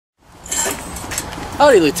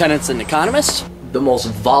Howdy, lieutenants and economists. The most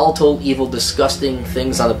volatile, evil, disgusting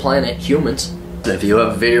things on the planet, humans. If you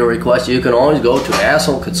have a video request, you can always go to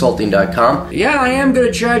assholeconsulting.com. Yeah, I am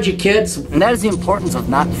gonna charge you, kids. And that is the importance of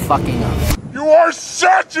not fucking up. You are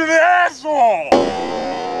such an asshole!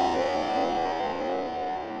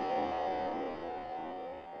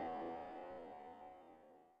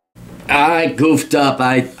 I goofed up.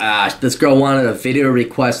 This girl wanted a video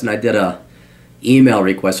request, and I did a email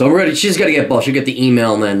request. So she's gonna get both. She'll get the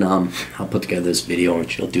email, and then I'll put together this video, and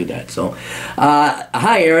she'll do that. So,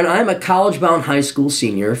 hi, Aaron. I'm a college-bound high school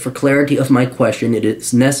senior. For clarity of my question, it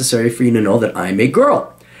is necessary for you to know that I'm a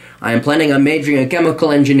girl. I am planning on majoring in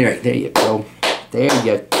chemical engineering. There you go. There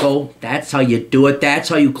you go. That's how you do it. That's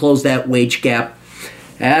how you close that wage gap.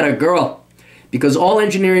 Atta girl. Because all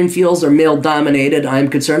engineering fields are male-dominated, I am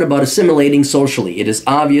concerned about assimilating socially. It is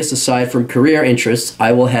obvious, aside from career interests,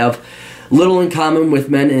 I will have little in common with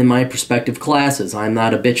men in my prospective classes. I'm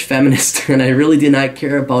not a bitch feminist, and I really do not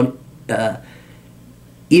care about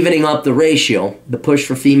evening up the ratio, the push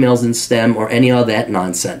for females in STEM, or any of that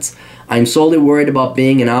nonsense. I'm solely worried about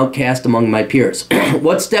being an outcast among my peers.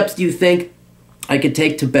 What steps do you think I could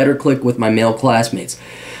take to better click with my male classmates?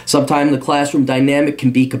 Sometimes the classroom dynamic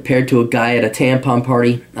can be compared to a guy at a tampon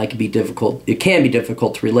party. It can be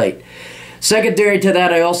difficult to relate. Secondary to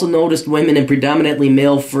that, I also noticed women in predominantly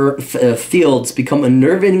male fields become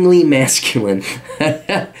unnervingly masculine.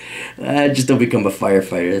 Just don't become a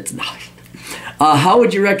firefighter. That's not. How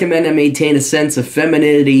would you recommend I maintain a sense of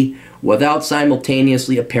femininity without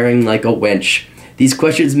simultaneously appearing like a wench? These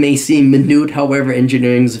questions may seem minute, however,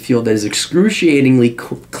 engineering is a field that is excruciatingly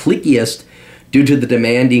clickiest due to the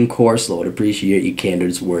demanding course load. Appreciate you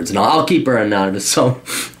candidate's words. And I'll keep her anonymous. So,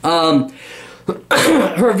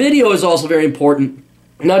 her video is also very important,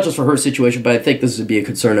 not just for her situation, but I think this would be a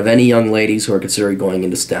concern of any young ladies who are considering going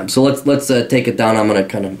into STEM. So let's take it down. I'm going to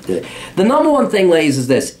kind of do it. The number one thing, ladies, is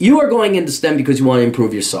this. You are going into STEM because you want to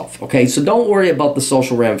improve yourself, okay? So don't worry about the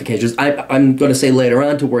social ramifications. I'm going to say later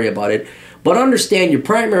on to worry about it. But understand your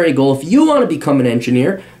primary goal. If you want to become an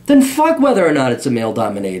engineer, then fuck whether or not it's a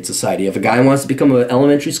male-dominated society. If a guy wants to become an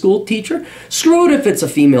elementary school teacher, screw it if it's a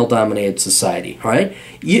female-dominated society, all right?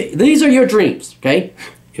 These are your dreams, okay?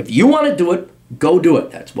 If you want to do it, go do it.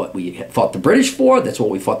 That's what we fought the British for. That's what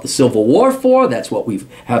we fought the Civil War for. That's what we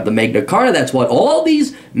have the Magna Carta. That's what all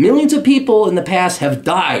these millions of people in the past have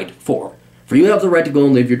died for. For you to have the right to go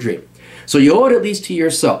and live your dream. So you owe it at least to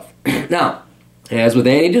yourself. Now, as with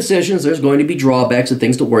any decisions, there's going to be drawbacks and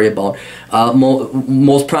things to worry about.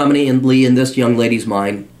 Most prominently in this young lady's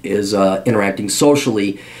mind is interacting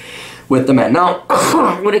socially with the men. Now,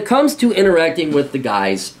 when it comes to interacting with the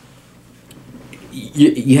guys,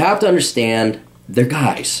 you have to understand they're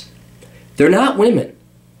guys. They're not women.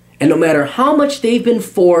 And no matter how much they've been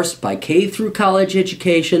forced by K through college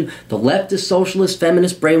education, the leftist, socialist,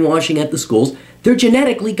 feminist brainwashing at the schools, they're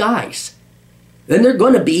genetically guys. And they're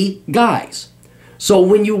going to be guys. So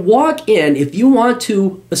when you walk in, if you want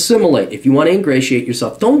to assimilate, if you want to ingratiate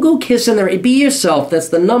yourself, don't go kissing their... Be yourself. That's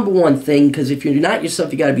the number one thing, because if you're not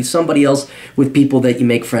yourself, you got to be somebody else with people that you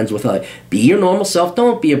make friends with. Be your normal self.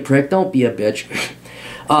 Don't be a prick. Don't be a bitch.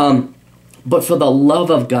 But for the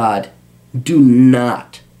love of God, do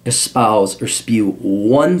not espouse or spew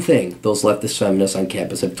one thing those leftist feminists on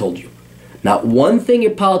campus have told you. Not one thing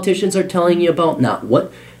your politicians are telling you about. Not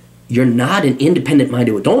what... You're not an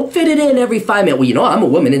independent-minded. Don't fit it in every 5 minutes. Well, you know, I'm a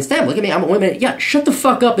woman in STEM. Look at me, I'm a woman. Yeah, shut the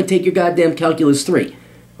fuck up and take your goddamn Calculus 3.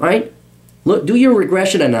 All right? Look, do your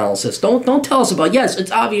regression analysis. Don't tell us about, yes, it's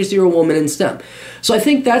obvious you're a woman in STEM. So I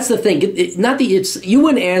think that's the thing. You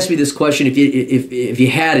wouldn't ask me this question if you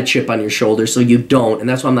had a chip on your shoulder, so you don't, and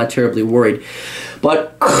that's why I'm not terribly worried.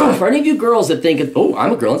 But for any of you girls that think, oh,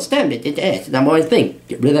 I'm a girl in STEM, it's not my thing.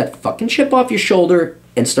 Get rid of that fucking chip off your shoulder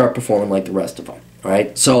and start performing like the rest of them. All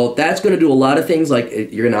right, so that's going to do a lot of things. Like,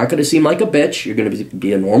 you're not going to seem like a bitch. You're going to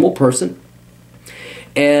be a normal person.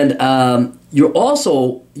 And you're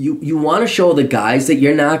also, you want to show the guys that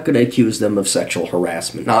you're not going to accuse them of sexual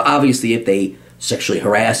harassment. Now, obviously, if they sexually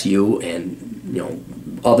harass you and, you know,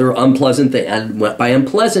 other unpleasant things, and by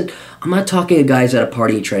unpleasant, I'm not talking to guys at a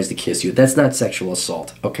party and tries to kiss you. That's not sexual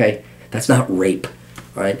assault, okay? That's not rape,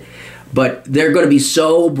 all right? But they're going to be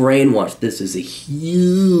so brainwashed. This is a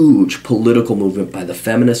huge political movement by the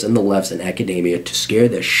feminists and the lefts and academia to scare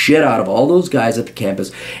the shit out of all those guys at the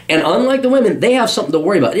campus. And unlike the women, they have something to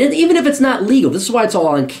worry about. Even if it's not legal, this is why it's all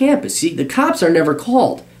on campus. See, the cops are never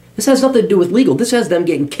called. This has nothing to do with legal. This has them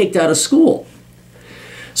getting kicked out of school.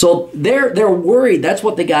 So they're worried. That's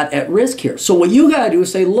what they got at risk here. So what you got to do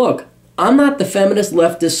is say, look, I'm not the feminist,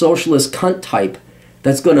 leftist, socialist cunt type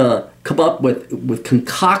that's going to come up with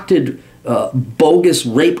concocted bogus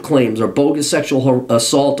rape claims or bogus sexual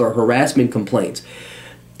assault or harassment complaints.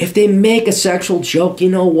 If they make a sexual joke, you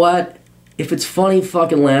know what? If it's funny,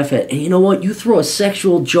 fucking laugh at it. And you know what? You throw a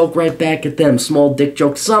sexual joke right back at them. Small dick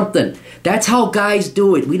joke, something. That's how guys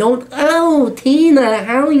do it. We don't, oh, Tina,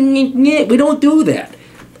 how, we don't do that.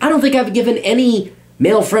 I don't think I've given any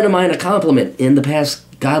male friend of mine a compliment in the past,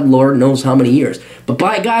 God Lord knows how many years. But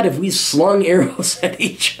by God, if we slung arrows at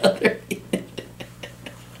each other.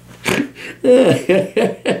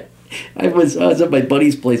 I was at my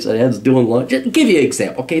buddy's place. I was doing lunch. Just to give you an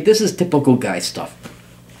example, okay? This is typical guy stuff.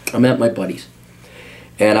 I'm at my buddy's,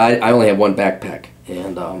 and I only have one backpack,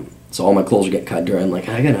 and so all my clothes are getting cut dirty. I'm like,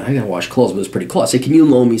 I gotta wash clothes, but it's pretty cool. I say, can you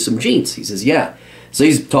loan me some jeans? He says, yeah. So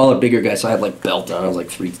he's a taller, bigger guy, so I had like belt on. I was like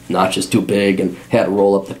 3 notches too big, and had to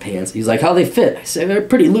roll up the pants. He's like, how they fit? I said, they're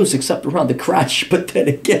pretty loose except around the crotch. But then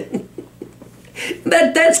again,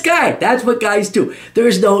 that's guy. That's what guys do.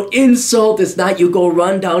 There's no insult. It's not you go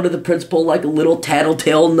run down to the principal like a little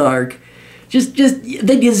tattletale narc. Just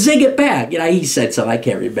then you zig it back. You know, he said something I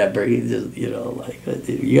can't remember. He just, you know, like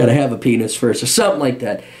you got to have a penis first or something like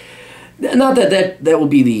that. Not that will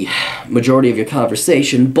be the majority of your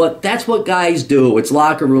conversation, but that's what guys do. It's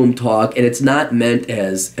locker room talk, and it's not meant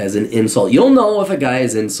as an insult. You'll know if a guy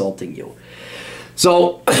is insulting you.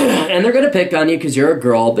 So, and they're gonna pick on you because you're a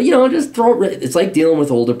girl, but you know, just throw it. It's like dealing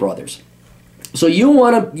with older brothers. So you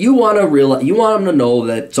want them to know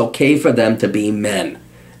that it's okay for them to be men,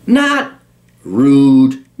 not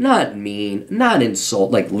rude, not mean, not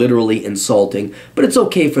insult, like literally insulting, but it's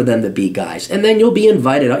okay for them to be guys. And then you'll be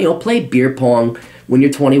invited out, you know, play beer pong when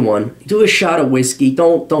you're 21, do a shot of whiskey.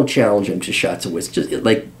 Don't challenge them to shots of whiskey. Just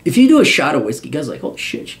like, if you do a shot of whiskey, guys are like, oh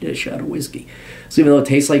shit, she did a shot of whiskey. So even though it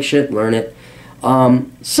tastes like shit, learn it.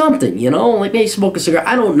 Something, you know, like maybe smoke a cigar.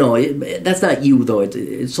 I don't know. That's not you, though.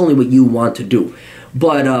 It's only what you want to do.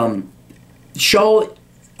 But show,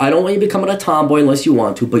 I don't want you becoming a tomboy unless you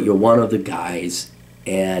want to, but you're one of the guys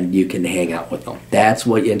and you can hang out with them. That's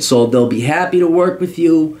what, and so they'll be happy to work with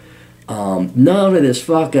you. None of this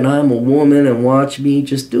fucking I'm a woman and watch me.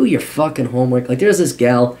 Just do your fucking homework. Like there's this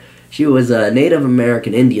gal, she was a Native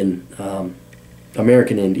American Indian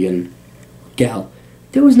gal.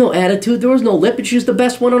 There was no attitude, there was no lip, and she was the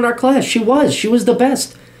best one in our class. She was the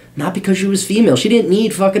best. Not because she was female. She didn't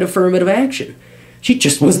need fucking affirmative action. She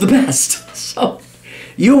just was the best. So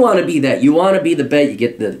you want to be that. You want to be the best. You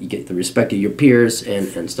get the respect of your peers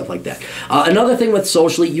and stuff like that. Another thing with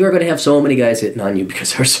socially, you're going to have so many guys hitting on you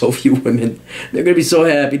because there are so few women. They're going to be so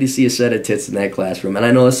happy to see a set of tits in that classroom. And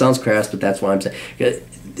I know this sounds crass, but that's why I'm saying.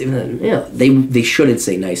 Yeah, they shouldn't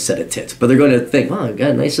say nice set of tits, but they're going to think, oh, I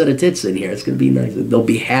got a nice set of tits in here. It's going to be nice. They'll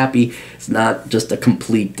be happy. It's not just a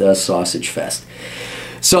complete sausage fest.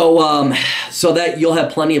 So that you'll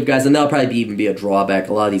have plenty of guys, and that'll probably even be a drawback.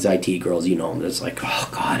 A lot of these IT girls, you know, it's like, oh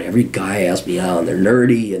God, every guy asks me out, and they're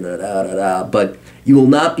nerdy and da. But you will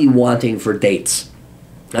not be wanting for dates.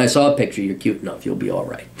 I saw a picture. You're cute enough. You'll be all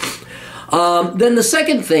right. Then the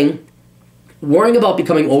second thing. Worrying about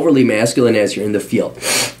becoming overly masculine as you're in the field.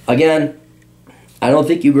 Again, I don't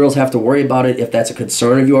think you girls have to worry about it if that's a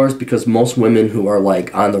concern of yours, because most women who are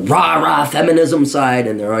like on the rah-rah feminism side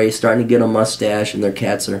and they're already starting to get a mustache and their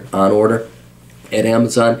cats are on order at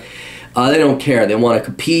Amazon, they don't care. They want to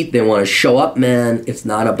compete. They want to show up, man. It's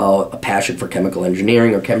not about a passion for chemical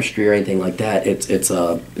engineering or chemistry or anything like that. It's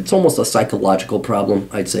almost a psychological problem,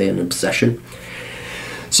 I'd say, an obsession.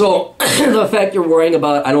 So, the fact you're worrying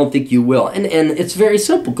about, I don't think you will. And it's very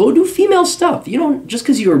simple. Go do female stuff. You don't, just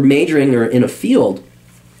because you're majoring or in a field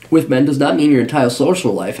with men does not mean your entire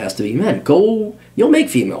social life has to be men. You'll make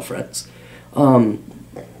female friends.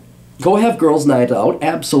 Go have girls' night out,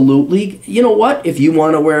 absolutely. You know what? If you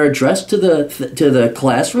want to wear a dress to the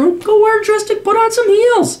classroom, go wear a dress to put on some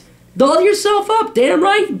heels. Doll yourself up, damn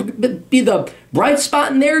right. Be the bright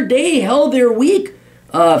spot in their day, hell, their week.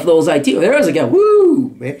 For those IT, there was a guy,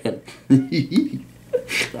 woo, man.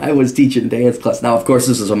 I was teaching dance class. Now, of course,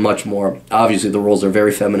 this is a much more, obviously the roles are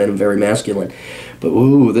very feminine and very masculine. But,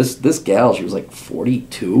 ooh, this gal, she was like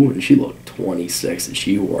 42, and she looked 26, and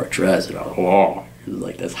she wore a dress, and she was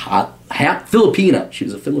like this hot Filipina. She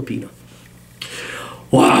was a Filipina.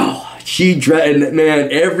 Wow. She dressed,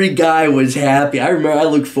 man, every guy was happy. I remember I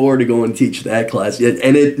looked forward to going to teach that class,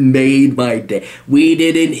 and it made my day. We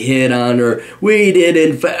didn't hit on her. We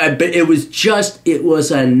didn't, but it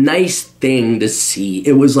was a nice thing to see.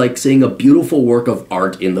 It was like seeing a beautiful work of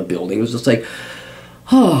art in the building. It was just like,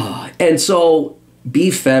 oh. And so, be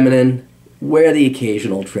feminine, wear the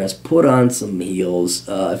occasional dress, put on some heels.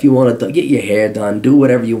 If you want to get your hair done, do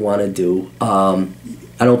whatever you want to do.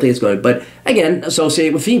 I don't think it's going to. But again,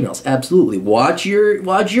 associate with females. Absolutely. Watch your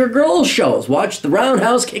girls shows. Watch the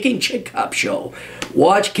Roundhouse Kicking Chick Cop show.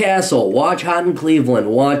 Watch Castle. Watch Hot in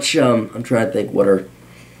Cleveland. Watch, I'm trying to think what are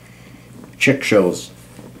chick shows.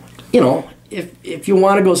 You know, if you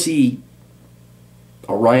want to go see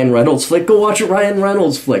a Ryan Reynolds flick, go watch a Ryan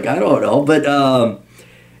Reynolds flick. I don't know. But,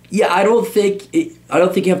 yeah, I don't think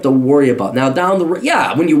you have to worry about now down the road.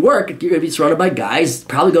 Yeah, when you work, you're going to be surrounded by guys,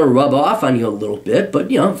 probably going to rub off on you a little bit.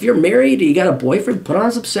 But, you know, if you're married and you got a boyfriend, put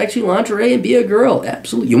on some sexy lingerie and be a girl.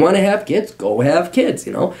 Absolutely. You want to have kids? Go have kids,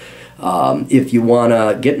 you know. If you want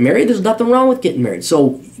to get married, there's nothing wrong with getting married.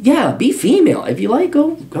 So, yeah, be female. If you like,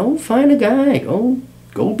 go find a guy.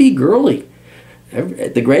 Go be girly.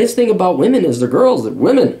 The greatest thing about women is they're girls. They're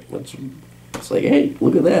women. It's like, hey,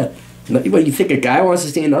 look at that. What, you think a guy wants to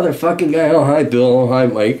see another fucking guy? Oh, hi, Bill. Oh, hi,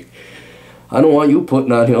 Mike. I don't want you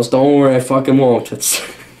putting on heels. Don't worry, I fucking won't. It's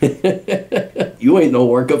you ain't no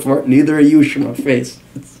workup for it. Neither are you, my face.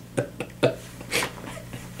 But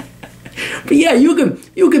yeah, you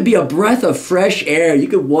could be a breath of fresh air. You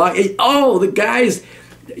could walk. Oh, the guys.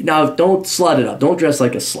 Now, don't slut it up. Don't dress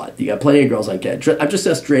like a slut. You got plenty of girls like that. I'm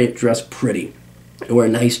just straight, dress pretty. Wear a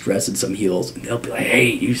nice dress and some heels, and they'll be like,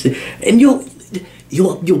 "Hey, you see," and you'll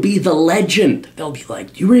be the legend. They'll be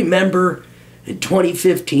like, "Do you remember in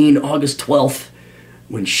 2015, August 12th,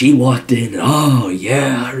 when she walked in? Oh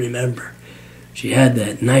yeah, I remember. She had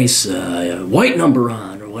that nice white number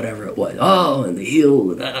on, or whatever it was. Oh, and the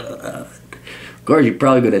heel. Of course, you're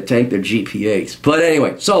probably going to tank their GPAs. But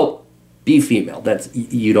anyway, so." Be female.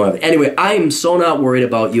 You don't have it. Anyway, I am so not worried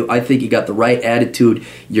about you. I think you got the right attitude.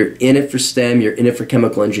 You're in it for STEM. You're in it for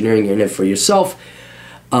chemical engineering. You're in it for yourself.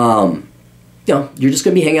 You know, you're just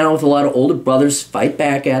going to be hanging out with a lot of older brothers. Fight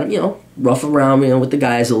back at them. You know, rough around, you know, with the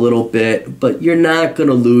guys a little bit. But you're not going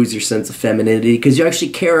to lose your sense of femininity because you actually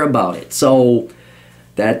care about it. So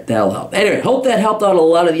that'll help. Anyway, hope that helped out a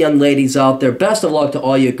lot of the young ladies out there. Best of luck to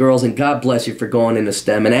all you girls, and God bless you for going into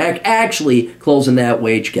STEM and actually closing that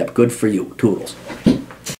wage gap. Good for you. Toodles.